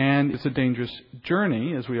 And it's a dangerous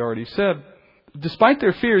journey, as we already said. Despite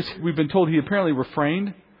their fears, we've been told he apparently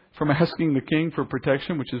refrained from asking the king for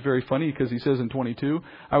protection, which is very funny because he says in 22,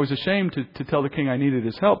 I was ashamed to tell the king I needed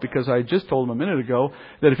his help because I just told him a minute ago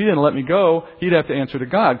that if he didn't let me go, he'd have to answer to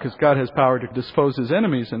God because God has power to dispose his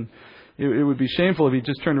enemies. And it would be shameful if he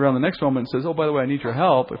just turned around the next moment and says, oh, by the way, I need your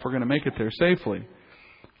help if we're going to make it there safely.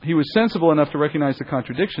 He was sensible enough to recognize the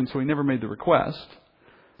contradiction, so he never made the request.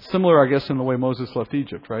 Similar, I guess, in the way Moses left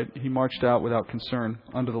Egypt, right? He marched out without concern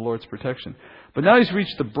under the Lord's protection. But now he's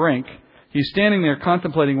reached the brink. He's standing there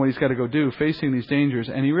contemplating what he's got to go do, facing these dangers,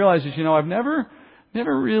 and he realizes, I've never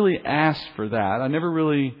really asked for that. I never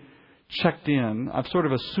really checked in. I've sort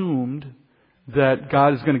of assumed that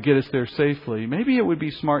God is going to get us there safely. Maybe it would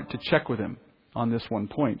be smart to check with Him on this one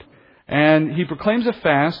point. And he proclaims a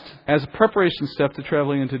fast as a preparation step to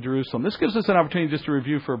traveling into Jerusalem. This gives us an opportunity just to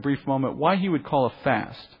review for a brief moment why he would call a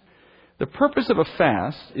fast. The purpose of a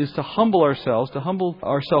fast is to humble ourselves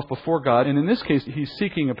before God. And in this case, he's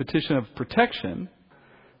seeking a petition of protection.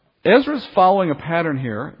 Ezra's following a pattern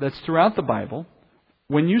here that's throughout the Bible.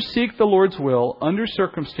 When you seek the Lord's will under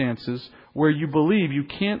circumstances where you believe you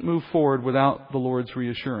can't move forward without the Lord's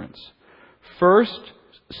reassurance. First,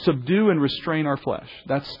 subdue and restrain our flesh.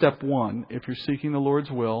 That's step one if you're seeking the Lord's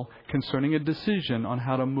will concerning a decision on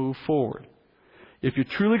how to move forward. If you're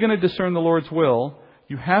truly going to discern the Lord's will,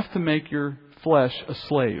 you have to make your flesh a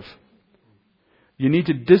slave. You need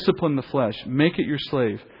to discipline the flesh. Make it your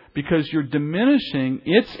slave. Because you're diminishing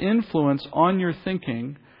its influence on your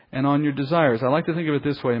thinking and on your desires. I like to think of it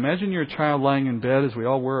this way. Imagine you're a child lying in bed, as we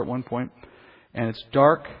all were at one point, and it's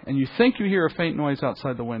dark, and you think you hear a faint noise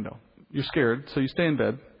outside the window. You're scared, so you stay in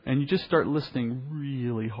bed, and you just start listening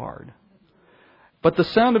really hard. But the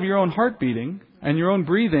sound of your own heart beating and your own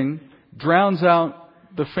breathing drowns out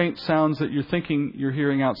the faint sounds that you're thinking you're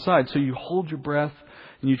hearing outside. So you hold your breath,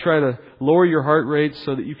 and you try to lower your heart rate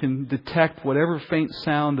so that you can detect whatever faint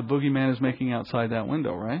sound the boogeyman is making outside that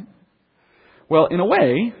window, right? Well, in a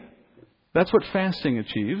way, that's what fasting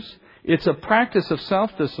achieves. It's a practice of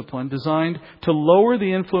self-discipline designed to lower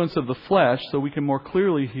the influence of the flesh so we can more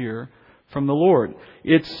clearly hear from the Lord.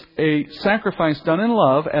 It's a sacrifice done in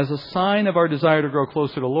love as a sign of our desire to grow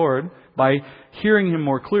closer to the Lord by hearing Him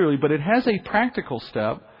more clearly, but it has a practical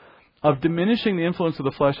step of diminishing the influence of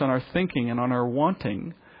the flesh on our thinking and on our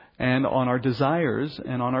wanting and on our desires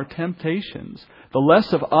and on our temptations. The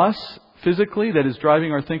less of us physically that is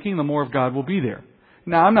driving our thinking, the more of God will be there.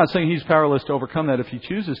 Now, I'm not saying He's powerless to overcome that if He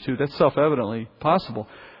chooses to. That's self-evidently possible.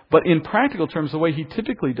 But in practical terms, the way He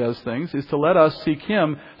typically does things is to let us seek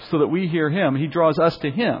Him so that we hear Him. He draws us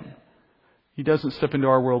to Him. He doesn't step into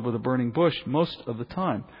our world with a burning bush most of the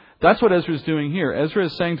time. That's what Ezra is doing here. Ezra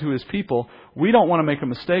is saying to his people, we don't want to make a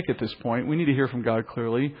mistake at this point. We need to hear from God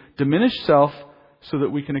clearly. Diminish self so that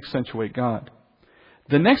we can accentuate God.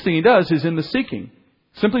 The next thing he does is in the seeking.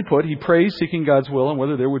 Simply put, he prays seeking God's will and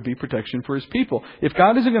whether there would be protection for His people. If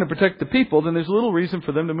God isn't going to protect the people, then there's little reason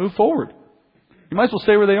for them to move forward. You might as well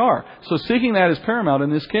stay where they are. So seeking that is paramount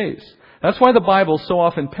in this case. That's why the Bible so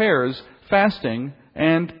often pairs fasting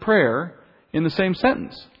and prayer in the same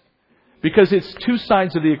sentence. Because it's two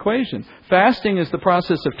sides of the equation. Fasting is the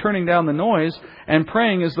process of turning down the noise, and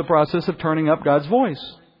praying is the process of turning up God's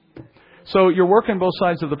voice. So you're working both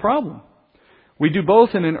sides of the problem. We do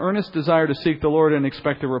both in an earnest desire to seek the Lord and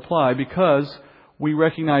expect a reply because we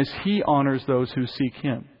recognize He honors those who seek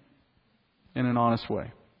Him in an honest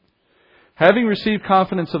way. Having received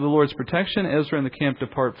confidence of the Lord's protection, Ezra and the camp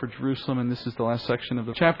depart for Jerusalem, and this is the last section of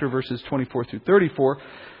the chapter, verses 24 through 34.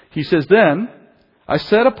 He says, Then I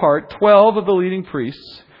set apart 12 of the leading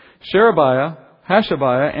priests, Sherebiah,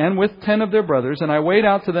 Hashabiah, and with 10 of their brothers, and I weighed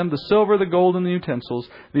out to them the silver, the gold, and the utensils,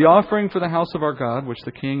 the offering for the house of our God, which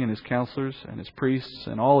the king and his counselors and his priests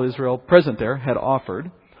and all Israel present there had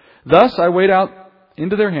offered. Thus I weighed out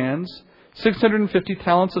into their hands 650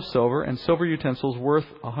 talents of silver, and silver utensils worth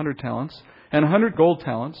 100 talents, and 100 gold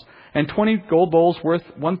talents, and 20 gold bowls worth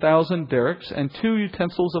 1,000 derricks, and 2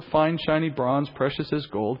 utensils of fine shiny bronze, precious as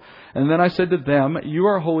gold. And then I said to them, You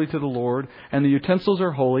are holy to the Lord, and the utensils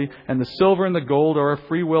are holy, and the silver and the gold are a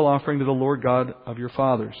free will offering to the Lord God of your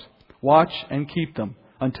fathers. Watch and keep them,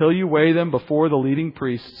 until you weigh them before the leading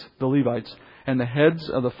priests, the Levites, and the heads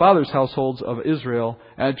of the fathers' households of Israel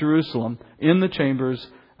at Jerusalem, in the chambers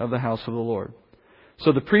of the house of the Lord.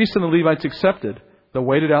 So the priests and the Levites accepted the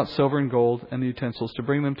weighted out silver and gold and the utensils to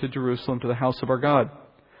bring them to Jerusalem to the house of our God.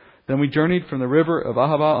 Then we journeyed from the river of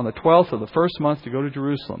Ahava on the 12th of the first month to go to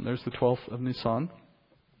Jerusalem. There's the 12th of Nisan.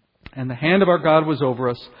 And the hand of our God was over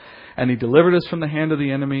us, and He delivered us from the hand of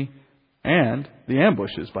the enemy and the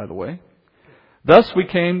ambushes, by the way. Thus we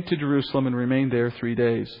came to Jerusalem and remained there 3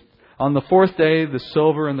 days. On the 4th day, the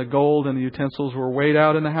silver and the gold and the utensils were weighed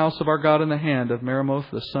out in the house of our God in the hand of Meremoth,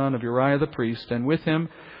 the son of Uriah the priest, and with him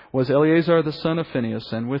was Eleazar the son of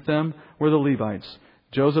Phinehas, and with them were the Levites,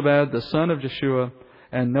 Jozabad the son of Jeshua,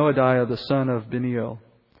 and Noadiah the son of Beniel.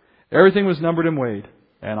 Everything was numbered and weighed,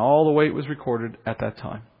 and all the weight was recorded at that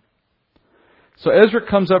time. So Ezra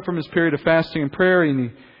comes up from his period of fasting and prayer, and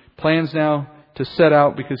he plans now to set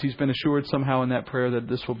out because he's been assured somehow in that prayer that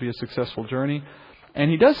this will be a successful journey. And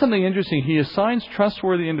he does something interesting. He assigns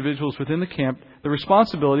trustworthy individuals within the camp the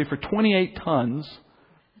responsibility for 28 tons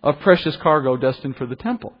of precious cargo destined for the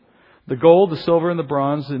temple. The gold, the silver, and the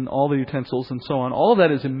bronze, and all the utensils and so on. All of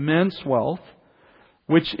that is immense wealth,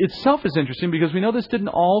 which itself is interesting because we know this didn't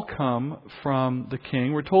all come from the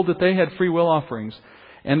king. We're told that they had free will offerings.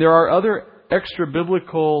 And there are other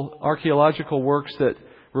extra-biblical archaeological works that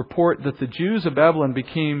report that the Jews of Babylon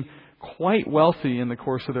became quite wealthy in the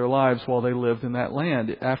course of their lives while they lived in that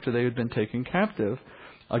land after they had been taken captive.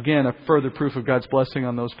 Again, a further proof of God's blessing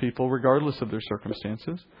on those people, regardless of their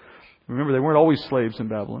circumstances. Remember, they weren't always slaves in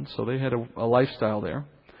Babylon, so they had a lifestyle there.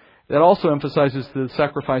 That also emphasizes the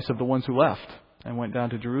sacrifice of the ones who left and went down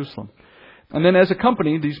to Jerusalem. And then as a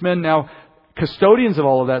company, these men now, custodians of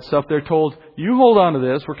all of that stuff, they're told, you hold on to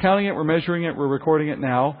this. We're counting it, we're measuring it, we're recording it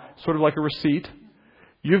now, sort of like a receipt.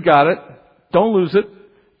 You've got it. Don't lose it.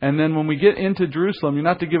 And then when we get into Jerusalem, you're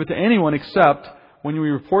not to give it to anyone except when you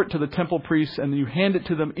report to the temple priests and you hand it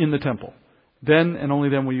to them in the temple. Then and only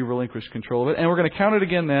then will you relinquish control of it. And we're going to count it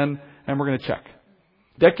again then, and we're going to check.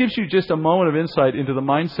 That gives you just a moment of insight into the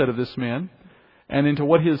mindset of this man and into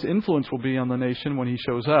what his influence will be on the nation when he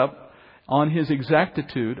shows up, on his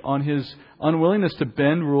exactitude, on his unwillingness to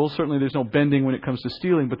bend rules. Certainly there's no bending when it comes to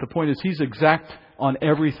stealing, but the point is he's exact on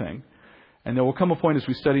everything. And there will come a point as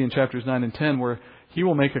we study in chapters 9 and 10 where he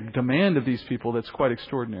will make a demand of these people that's quite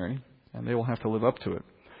extraordinary, and they will have to live up to it.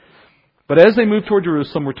 But as they move toward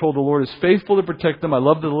Jerusalem, we're told the Lord is faithful to protect them. I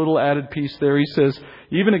love the little added piece there. He says,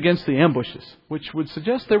 even against the ambushes, which would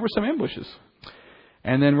suggest there were some ambushes.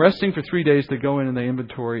 And then resting for 3 days, they go in and they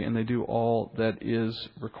inventory and they do all that is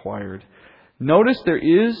required. Notice there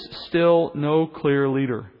is still no clear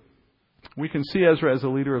leader. We can see Ezra as a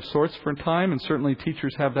leader of sorts for a time, and certainly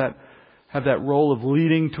teachers have that role of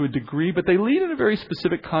leading to a degree, but they lead in a very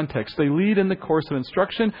specific context. They lead in the course of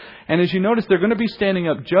instruction. And as you notice, they're going to be standing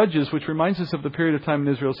up judges, which reminds us of the period of time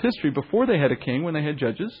in Israel's history before they had a king, when they had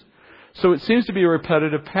judges. So it seems to be a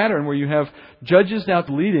repetitive pattern where you have judges now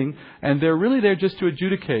leading, and they're really there just to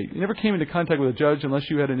adjudicate. You never came into contact with a judge unless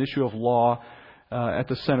you had an issue of law at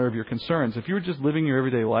the center of your concerns. If you were just living your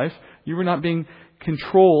everyday life, you were not being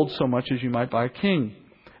controlled so much as you might by a king.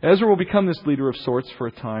 Ezra will become this leader of sorts for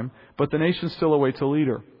a time, but the nation still awaits a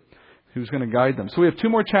leader who's going to guide them. So we have 2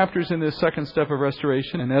 more chapters in this second step of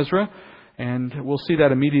restoration in Ezra, and we'll see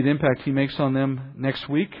that immediate impact he makes on them next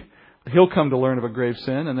week. He'll come to learn of a grave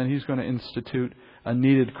sin, and then he's going to institute a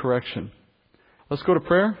needed correction. Let's go to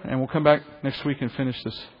prayer, and we'll come back next week and finish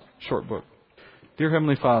this short book. Dear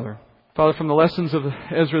Heavenly Father, from the lessons of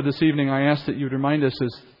Ezra this evening, I ask that you would remind us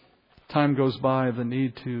as time goes by of the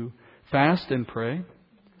need to fast and pray,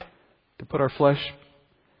 to put our flesh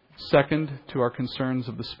second to our concerns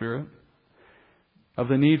of the Spirit, of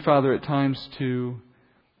the need, Father, at times to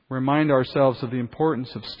remind ourselves of the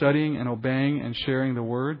importance of studying and obeying and sharing the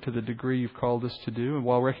Word to the degree you've called us to do, and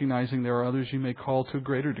while recognizing there are others you may call to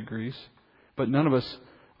greater degrees. But none of us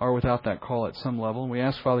are without that call at some level. And we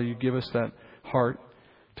ask, Father, you give us that heart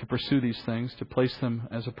to pursue these things, to place them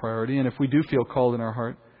as a priority. And if we do feel called in our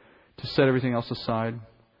heart to set everything else aside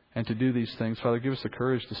and to do these things, Father, give us the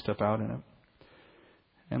courage to step out in it.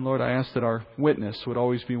 And Lord, I ask that our witness would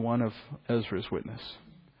always be one of Ezra's witness.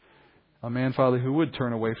 A man, Father, who would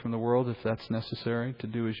turn away from the world if that's necessary to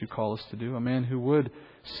do as you call us to do. A man who would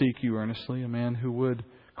seek you earnestly. A man who would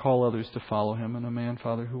call others to follow him. And a man,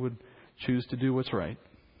 Father, who would choose to do what's right,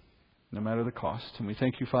 no matter the cost. And we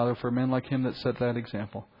thank you, Father, for men like him that set that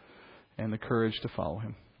example and the courage to follow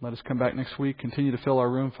him. Let us come back next week. Continue to fill our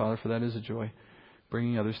room, Father, for that is a joy,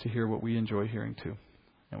 bringing others to hear what we enjoy hearing too.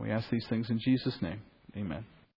 And we ask these things in Jesus' name. Amen.